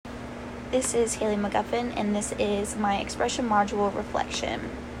This is Haley McGuffin, and this is my expression module reflection.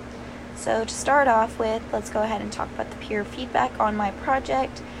 So to start off with, let's go ahead and talk about the peer feedback on my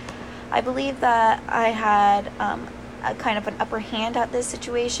project. I believe that I had a kind of an upper hand at this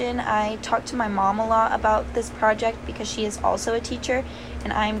situation. I talked to my mom a lot about this project because she is also a teacher,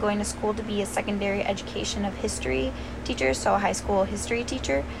 and I am going to school to be a secondary education of history teacher, so a high school history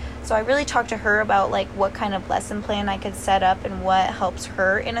teacher. So I really talked to her about what kind of lesson plan I could set up and what helps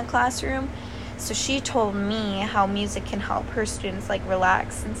her in a classroom. So she told me how music can help her students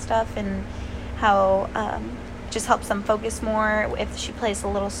relax and stuff, and how just helps them focus more if she plays a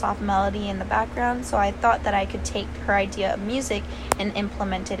little soft melody in the background. So I thought that I could take her idea of music and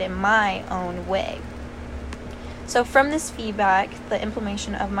implement it in my own way. So from this feedback, the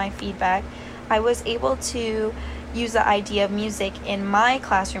implementation of my feedback, I was able to use the idea of music in my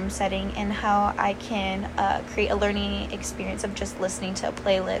classroom setting and how I can create a learning experience of just listening to a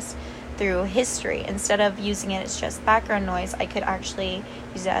playlist through history. Instead of using it as just background noise, I could actually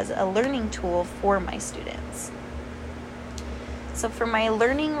use it as a learning tool for my students. So for my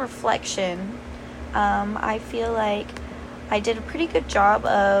learning reflection, I feel like I did a pretty good job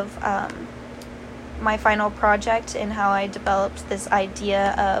of my final project and how I developed this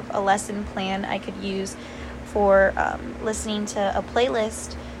idea of a lesson plan I could use for listening to a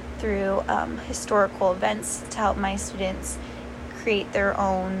playlist through historical events to help my students create their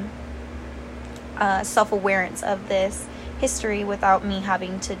own self-awareness of this history without me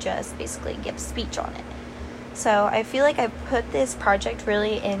having to just basically give a speech on it. So I feel like I put this project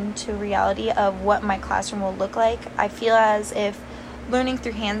really into reality of what my classroom will look like. I feel as if learning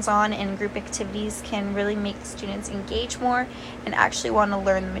through hands-on and group activities can really make students engage more and actually want to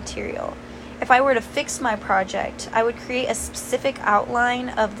learn the material. If I were to fix my project, I would create a specific outline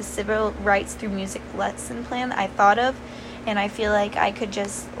of the civil rights through music lesson plan I thought of, and I feel like I could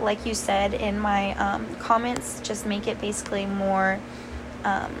just, like you said in my comments, just make it basically more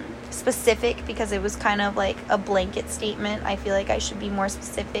specific, because it was kind of like a blanket statement. I feel like I should be more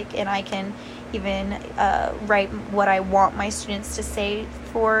specific, and I can even write what I want my students to say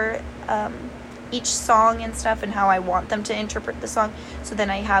for each song and stuff, and how I want them to interpret the song. So then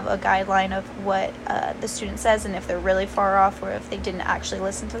I have a guideline of what the student says, and if they're really far off or if they didn't actually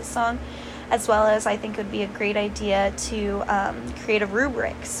listen to the song. As well as I think it would be a great idea to create a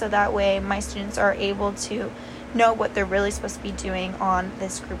rubric, so that way my students are able to know what they're really supposed to be doing on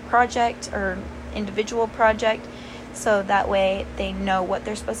this group project or individual project, so that way they know what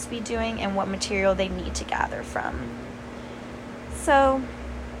they're supposed to be doing and what material they need to gather from. So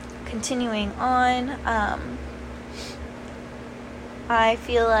continuing on, I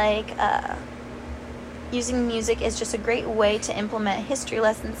feel like using music is just a great way to implement history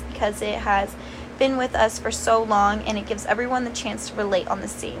lessons, because it has been with us for so long and it gives everyone the chance to relate on the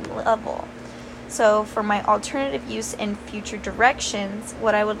same level. So for my alternative use in future directions,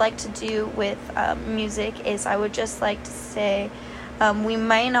 what I would like to do with music is I would just like to say we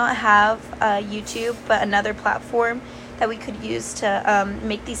might not have YouTube, but another platform that we could use to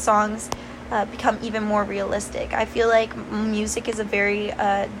make these songs become even more realistic. I feel like music is a very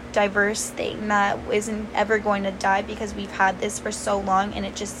diverse thing that isn't ever going to die, because we've had this for so long and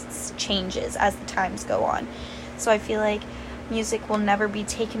it just changes as the times go on. So I feel like music will never be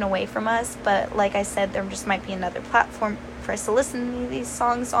taken away from us, but like I said, there just might be another platform for us to listen to these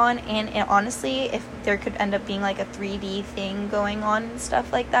songs on, and honestly, if there could end up being a 3D thing going on and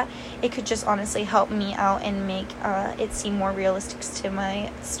stuff like that, it could just honestly help me out and make it seem more realistic to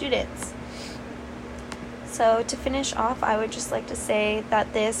my students. So to finish off, I would just like to say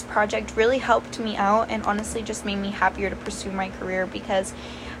that this project really helped me out and honestly just made me happier to pursue my career, because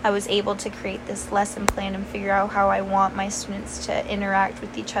I was able to create this lesson plan and figure out how I want my students to interact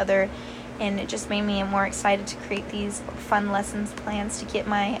with each other, and it just made me more excited to create these fun lessons plans to get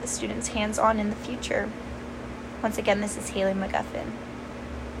my students hands-on in the future. Once again, this is Haley McGuffin.